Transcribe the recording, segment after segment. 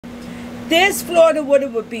This Florida water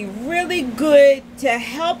would be really good to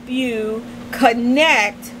help you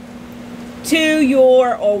connect to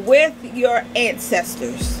your or with your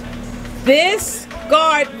ancestors. This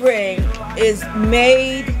guard ring is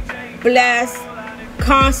made, blessed,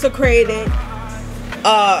 consecrated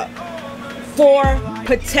for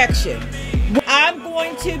protection. I'm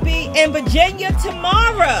going to be in Virginia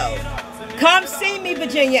tomorrow. Come see me,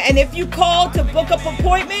 Virginia. And if you call to book an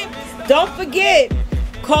appointment, don't forget,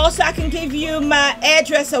 call so I can give you my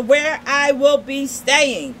address of where I will be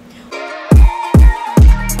staying.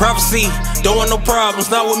 Prophecy, don't want no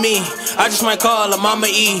problems, not with me. I just might call her Mama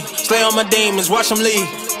E. Slay on my demons, watch them leave.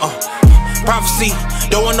 Prophecy,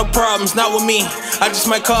 don't want no problems, not with me. I just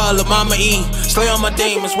might call her Mama E. Slay on my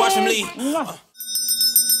demons, watch them leave.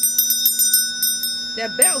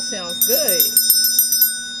 That bell sounds good.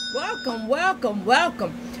 Welcome, welcome,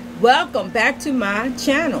 welcome. Welcome back to my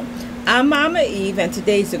channel. I'm Mama Eve, and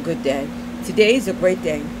today's a good day. Today's a great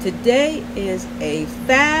day. Today is a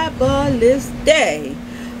fabulous day.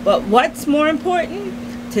 But what's more important?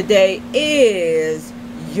 Today is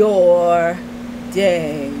your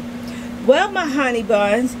day. Well, my honey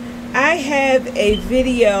buns, I have a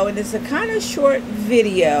video, and it's a kind of short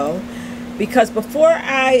video, because before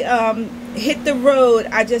I hit the road,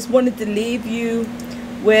 I just wanted to leave you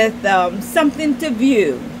with something to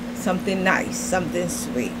view, something nice, something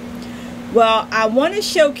sweet. Well, I want to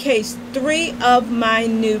showcase 3 of my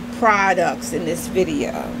new products in this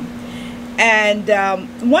video. And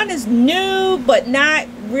one is new, but not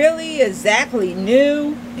really exactly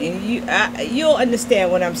new. And you'll understand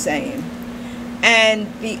what I'm saying. And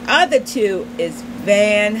the other 2 is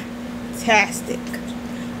fantastic.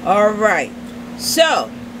 All right. So,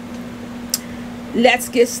 let's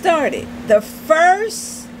get started. The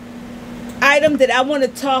first item that I want to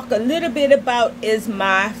talk a little bit about is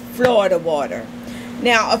my Florida water.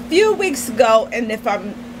 Now, a few weeks ago, and if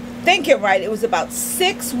I'm thinking right, it was about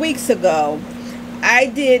 6 weeks ago, I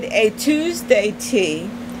did a Tuesday tea,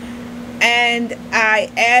 and I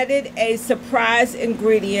added a surprise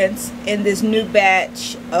ingredients in this new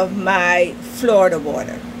batch of my Florida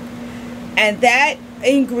water. And that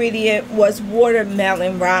ingredient was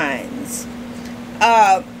watermelon rinds.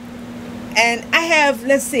 And I have,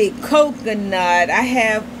 let's see, coconut, I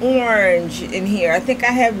have orange in here, I think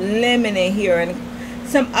I have lemon in here, and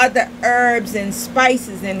some other herbs and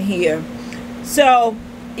spices in here. So,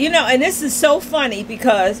 you know, and this is so funny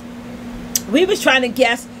because we was trying to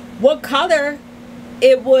guess what color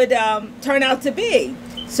it would turn out to be.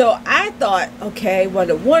 So I thought, okay, well,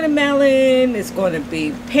 the watermelon is going to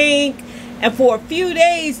be pink, and for a few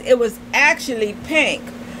days it was actually pink.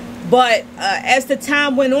 But as the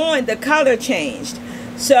time went on, the color changed.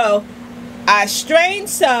 So I strained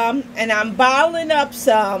some, and I'm bottling up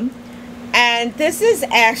some, and this is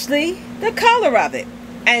actually the color of it.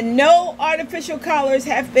 And no artificial colors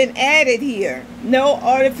have been added here. No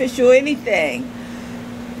artificial anything.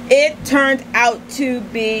 It turned out to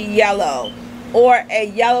be yellow, or a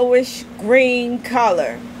yellowish green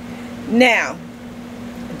color. Now,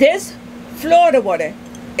 this Florida water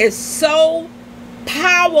is so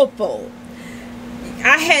powerful.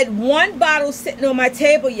 I had 1 bottle sitting on my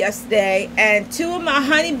table yesterday, and 2 of my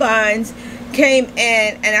honey buns came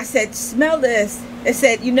in, and I said, smell this. They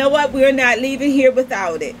said, you know what, we're not leaving here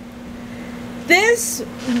without it. This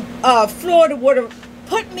Florida water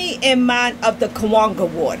put me in mind of the Kawanga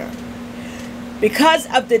water. Because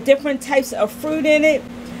of the different types of fruit in it,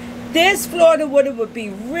 this Florida water would be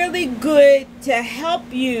really good to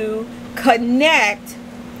help you connect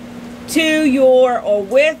to your or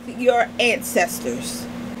with your ancestors.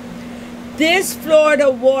 This Florida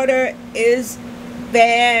water is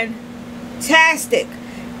fantastic.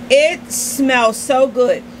 It smells so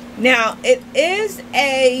good. Now, it is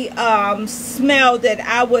a smell that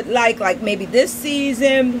I would like maybe this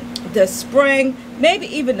season, the spring, maybe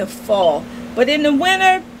even the fall. But in the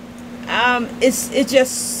winter, it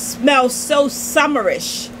just smells so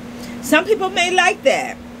summerish. Some people may like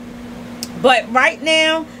that. But right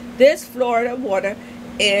now, this Florida water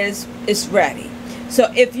is ready.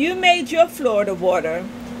 So if you made your Florida water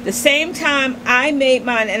the same time I made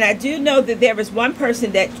mine, and I do know that there is one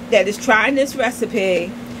person that is trying this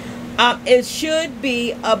recipe, it should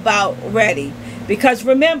be about ready. Because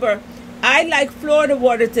remember, I like Florida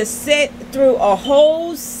water to sit through a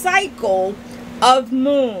whole cycle of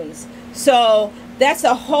moons. So that's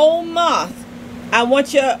a whole month. I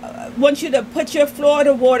want you to put your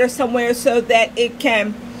Florida water somewhere so that it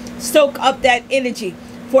can soak up that energy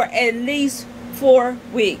for at least 4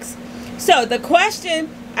 weeks. So the question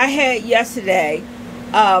I had yesterday,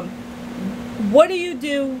 what do you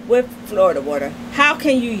do with Florida water? How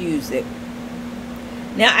can you use it?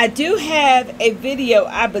 Now, I do have a video,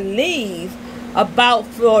 I believe, about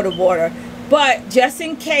Florida water, but just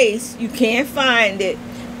in case you can't find it,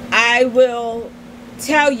 I will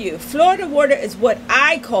tell you, Florida water is what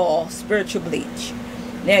I call spiritual bleach.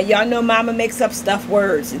 Now, y'all know Mama makes up stuff,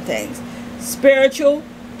 words and things. Spiritual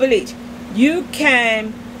bleach. You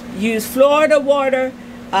can use Florida water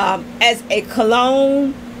as a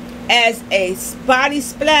cologne, as a body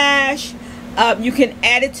splash. You can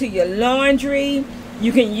add it to your laundry.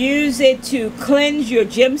 You can use it to cleanse your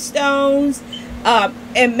gemstones.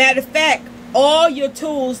 And matter of fact, all your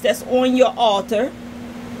tools that's on your altar,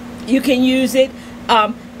 you can use it.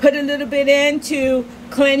 Put a little bit in to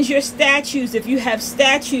cleanse your statues if you have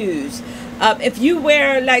statues. If you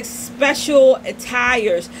wear like special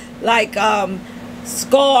attires, like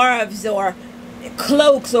scarves or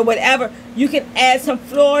cloaks or whatever, you can add some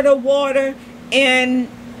Florida water in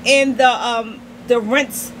the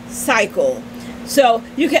rinse cycle. So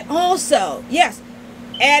you can also, yes,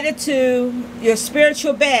 add it to your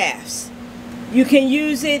spiritual baths. You can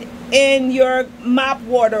use it in your mop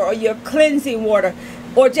water or your cleansing water,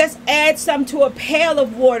 or just add some to a pail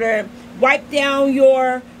of water. Wipe down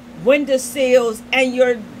your windowsills and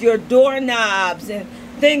your doorknobs and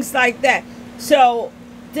things like that. So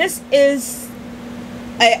this is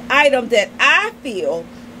an item that I feel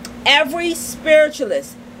every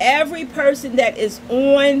spiritualist, every person that is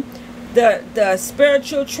on the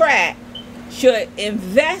spiritual track should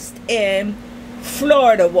invest in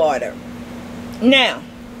Florida water. Now,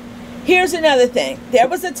 here's another thing. There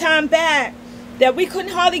was a time back that we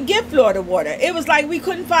couldn't hardly get Florida water. It was like we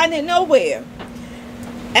couldn't find it nowhere.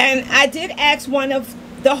 And I did ask one of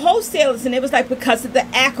the wholesalers, and it was like, because of the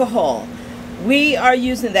alcohol. We are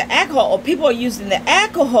using the alcohol, or people are using the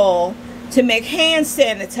alcohol to make hand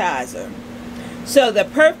sanitizer. So the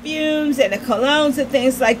perfumes and the colognes and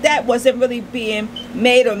things like that wasn't really being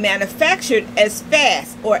made or manufactured as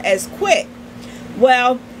fast or as quick.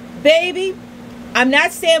 Well, baby, I'm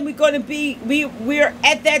not saying we're going to be, we're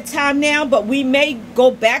at that time now, but we may go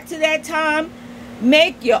back to that time.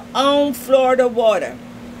 Make your own Florida water.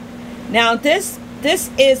 Now this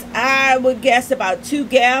is, I would guess, about 2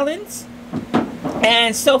 gallons.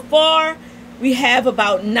 And so far, we have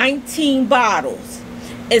about 19 bottles.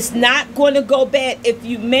 It's not going to go bad. If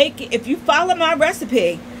you follow my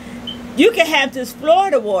recipe, you can have this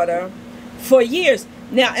Florida water for years.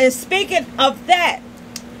 Now, and speaking of that,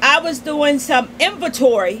 I was doing some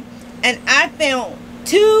inventory, and I found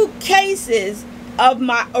 2 cases of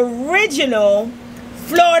my original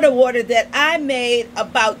Florida water that I made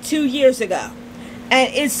about 2 years ago.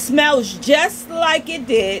 And it smells just like it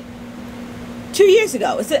did 2 years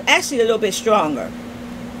ago. It's actually a little bit stronger.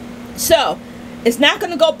 So, it's not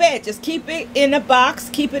going to go bad. Just keep it in a box.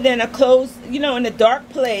 Keep it in a closed, in a dark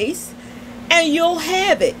place. And you'll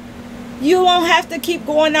have it. You won't have to keep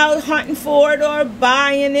going out hunting for it or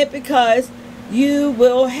buying it, because you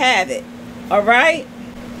will have it. Alright?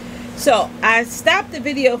 So, I stopped the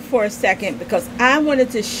video for a second because I wanted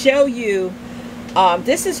to show you.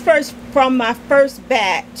 This is from my first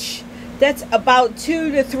batch. That's about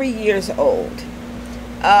 2 to 3 years old.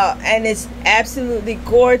 And it's absolutely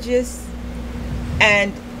gorgeous.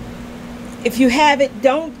 And if you have it,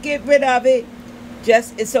 don't get rid of it.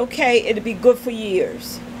 It's okay. It'll be good for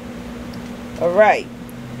years. Alright.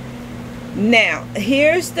 Now,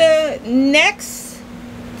 here's the next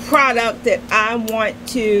product that I want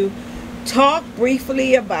to talk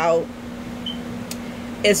briefly about.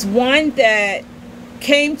 It's one that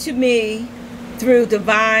came to me through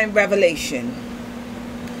divine revelation.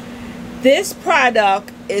 This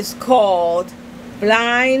product is called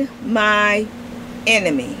Blind My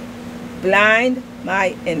Enemy. Blind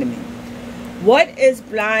My Enemy. What is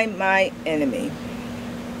Blind My Enemy?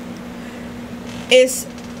 It's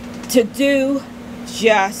to do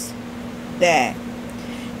just that.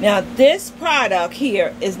 Now, this product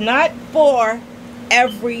here is not for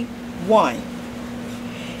everyone.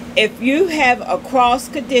 If you have a cross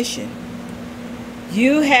condition,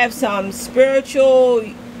 you have some spiritual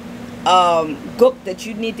gook that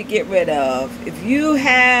you need to get rid of, if you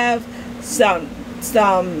have some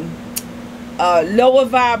lower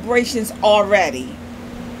vibrations already,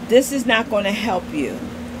 this is not going to help you.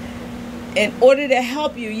 In order to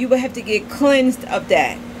help you, you will have to get cleansed of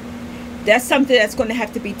that. That's something that's going to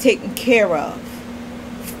have to be taken care of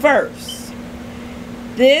first.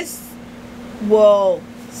 This will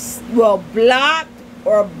block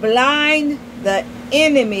or blind the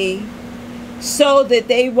enemy so that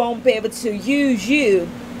they won't be able to use you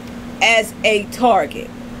as a target.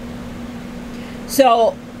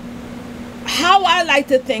 So how I like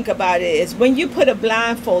to think about it is when you put a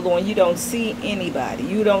blindfold on, you don't see anybody.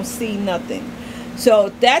 You don't see nothing. So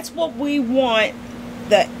that's what we want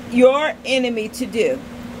your enemy to do.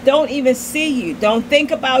 Don't even see you. Don't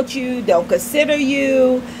think about you. Don't consider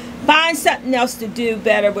you. Find something else to do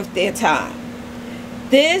better with their time.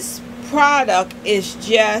 This product is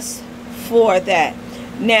just for that.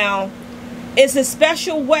 Now, it's a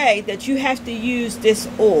special way that you have to use this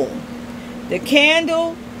oil. The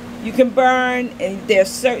candle you can burn, and there's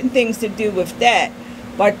certain things to do with that.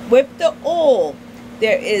 But with the oil,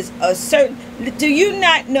 there is a certain... Do you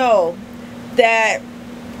not know that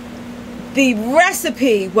the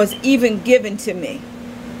recipe was even given to me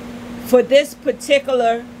for this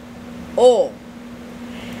particular oil?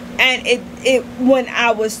 And it when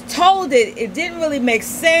I was told it didn't really make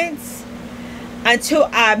sense until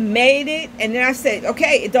I made it. And then I said,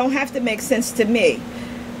 okay, it don't have to make sense to me.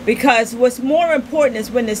 Because what's more important is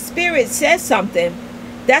when the Spirit says something,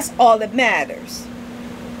 that's all that matters.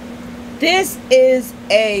 This is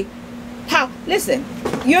a... Listen,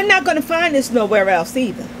 you're not going to find this nowhere else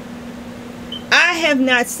either. I have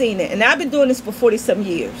not seen it. And I've been doing this for 40-some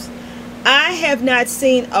years. I have not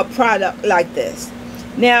seen a product like this.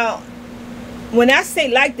 Now, when I say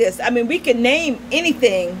like this, I mean we can name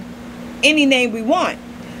anything, any name we want.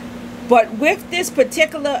 But with this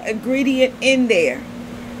particular ingredient in there,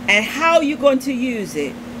 and how you're going to use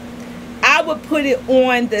it, I would put it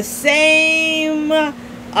on the same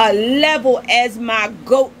level as my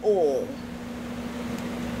goat oil.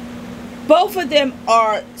 Both of them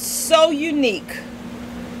are so unique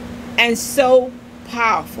and so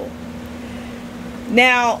powerful.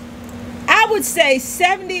 Now, I would say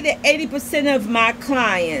 70 to 80% of my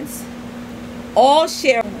clients all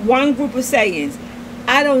share one group of sayings.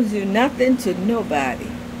 I don't do nothing to nobody.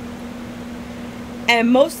 And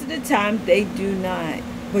most of the time they do not.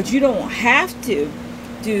 But you don't have to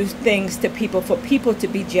do things to people for people to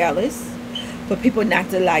be jealous, for people not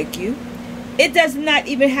to like you. It does not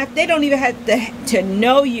even have, they don't even have to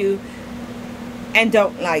know you and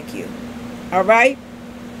don't like you. All right?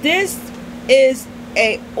 This is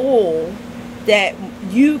a oil that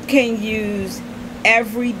you can use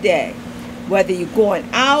every day. Whether you're going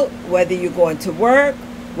out, whether you're going to work,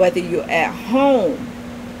 whether you're at home.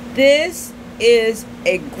 This is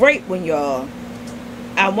a great one, y'all.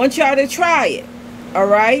 I want y'all to try it. All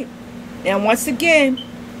right? And once again,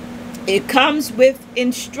 it comes with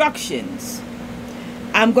instructions.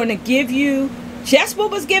 I'm going to give you just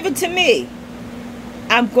what was given to me.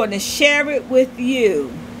 I'm going to share it with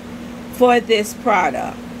you for this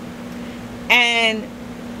product. And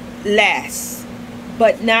last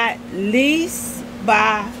but not least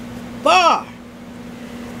by far,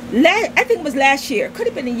 I think it was last year. Could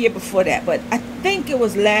have been the year before that, but I think it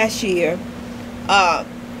was last year.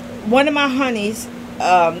 One of my honeys,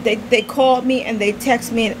 they called me and they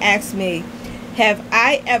texted me and asked me, have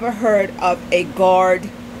I ever heard of a guard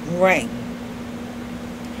ring?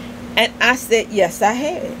 And I said, yes, I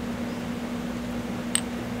had.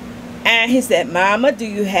 And he said, Mama, do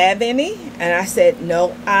you have any? And I said,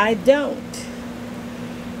 no, I don't.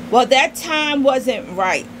 Well, that time wasn't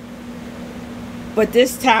right. But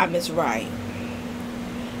this time is right.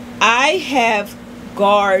 I have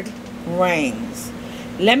guard rings.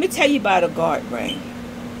 Let me tell you about a guard ring.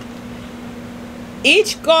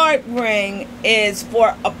 Each guard ring is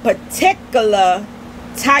for a particular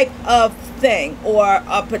type of thing, or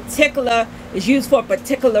a particular, is used for a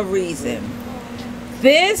particular reason.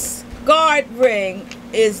 This guard ring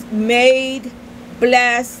is made,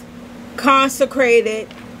 blessed, consecrated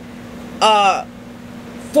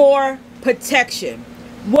for protection.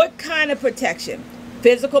 What kind of protection?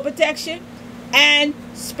 Physical protection and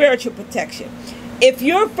spiritual protection. If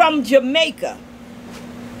you're from Jamaica,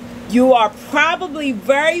 you are probably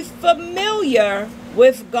very familiar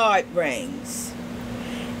with guard rings.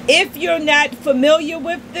 If you're not familiar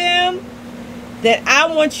with them, then I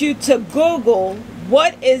want you to Google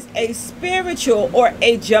what is a spiritual or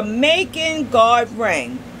a Jamaican guard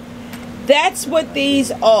ring. That's what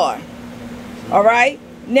these are. All right?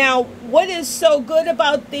 Now, what is so good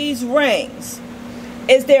about these rings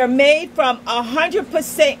is they're made from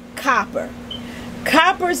 100% copper.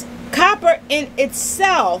 Copper in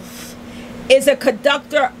itself is a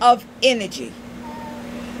conductor of energy.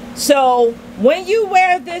 So when you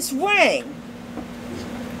wear this ring,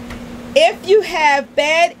 if you have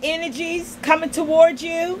bad energies coming towards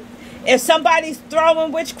you, if somebody's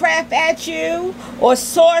throwing witchcraft at you or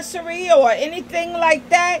sorcery or anything like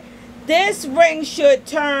that, this ring should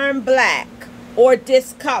turn black or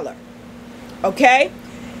discolor. Okay?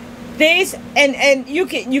 These and you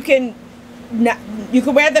can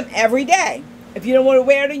wear them every day. If you don't want to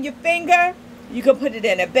wear it on your finger, you can put it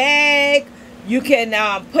in a bag. You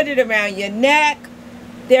can put it around your neck.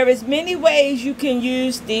 There is many ways you can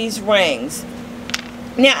use these rings.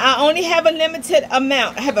 Now, I only have a limited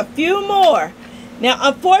amount. I have a few more. Now,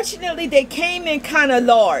 unfortunately, they came in kind of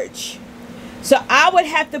large. So I would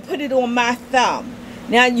have to put it on my thumb.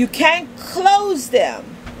 Now, you can't close them,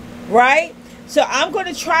 right? So I'm going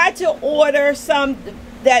to try to order some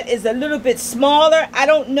that is a little bit smaller. I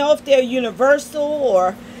don't know if they're universal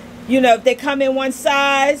or, you know, if they come in one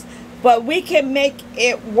size. But we can make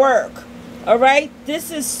it work, all right? This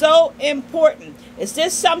is so important. Is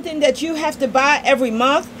this something that you have to buy every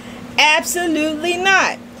month? Absolutely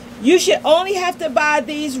not. You should only have to buy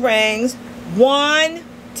these rings one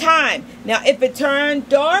time. Now, if it turned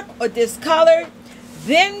dark or discolored,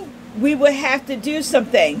 then we would have to do some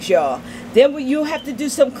things, y'all. Then you have to do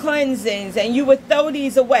some cleansings, and you would throw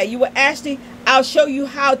these away. You would actually, I'll show you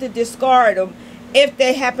how to discard them if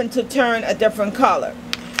they happen to turn a different color.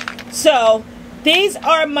 So, these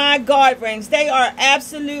are my guard rings. They are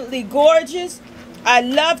absolutely gorgeous. I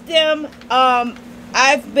love them.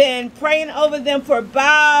 I've been praying over them for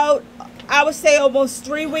about, I would say, almost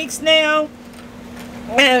 3 weeks now.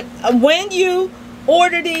 And when you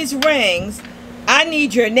order these rings, I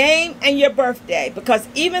need your name and your birthday, because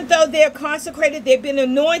even though they're consecrated, they've been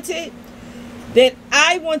anointed, then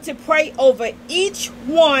I want to pray over each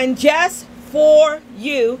one just for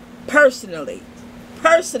you personally.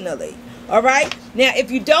 All right? Now, if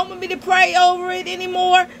you don't want me to pray over it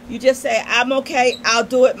anymore, you just say, I'm okay, I'll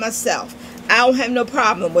do it myself. I don't have no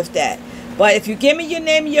problem with that. But if you give me your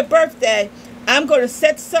name and your birthday, I'm going to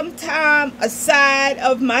set some time aside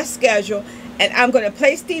of my schedule, and I'm going to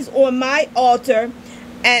place these on my altar,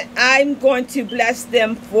 and I'm going to bless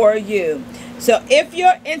them for you. So if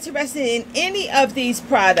you're interested in any of these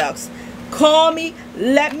products, call me,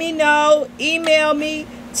 let me know, email me,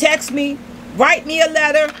 text me, write me a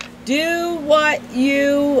letter. Do what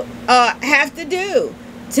you have to do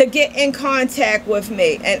to get in contact with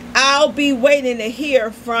me, and I'll be waiting to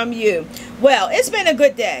hear from you. Well, it's been a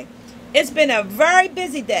good day. It's been a very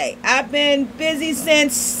busy day. I've been busy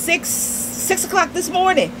since 6 o'clock this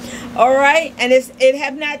morning. All right, and it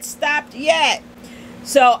have not stopped yet.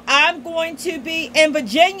 So I'm going to be in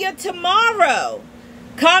Virginia tomorrow.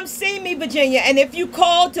 Come see me, Virginia. And if you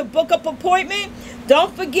call to book up an appointment,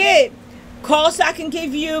 don't forget, call so I can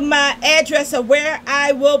give you my address of where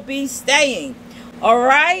I will be staying. All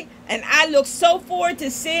right? And I look so forward to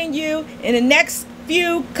seeing you in the next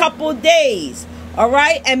few couple days. All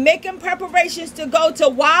right? And making preparations to go to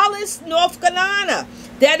Wallace, North Carolina.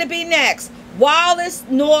 That'll be next. Wallace,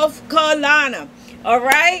 North Carolina. All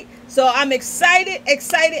right? So I'm excited.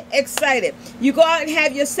 You go out and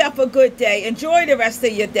have yourself a good day. Enjoy the rest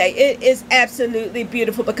of your day. It is absolutely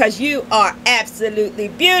beautiful, because you are absolutely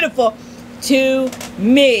beautiful to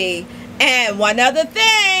me. And one other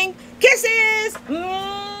thing, kisses.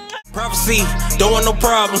 Prophecy, don't want no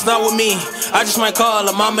problems, not with me. I just might call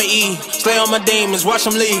her Mama E. Slay on my demons, watch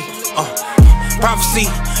them leave. Prophecy,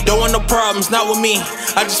 don't want no problems, not with me.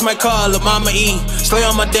 I just might call her Mama E. Slay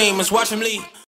on my demons, watch them leave.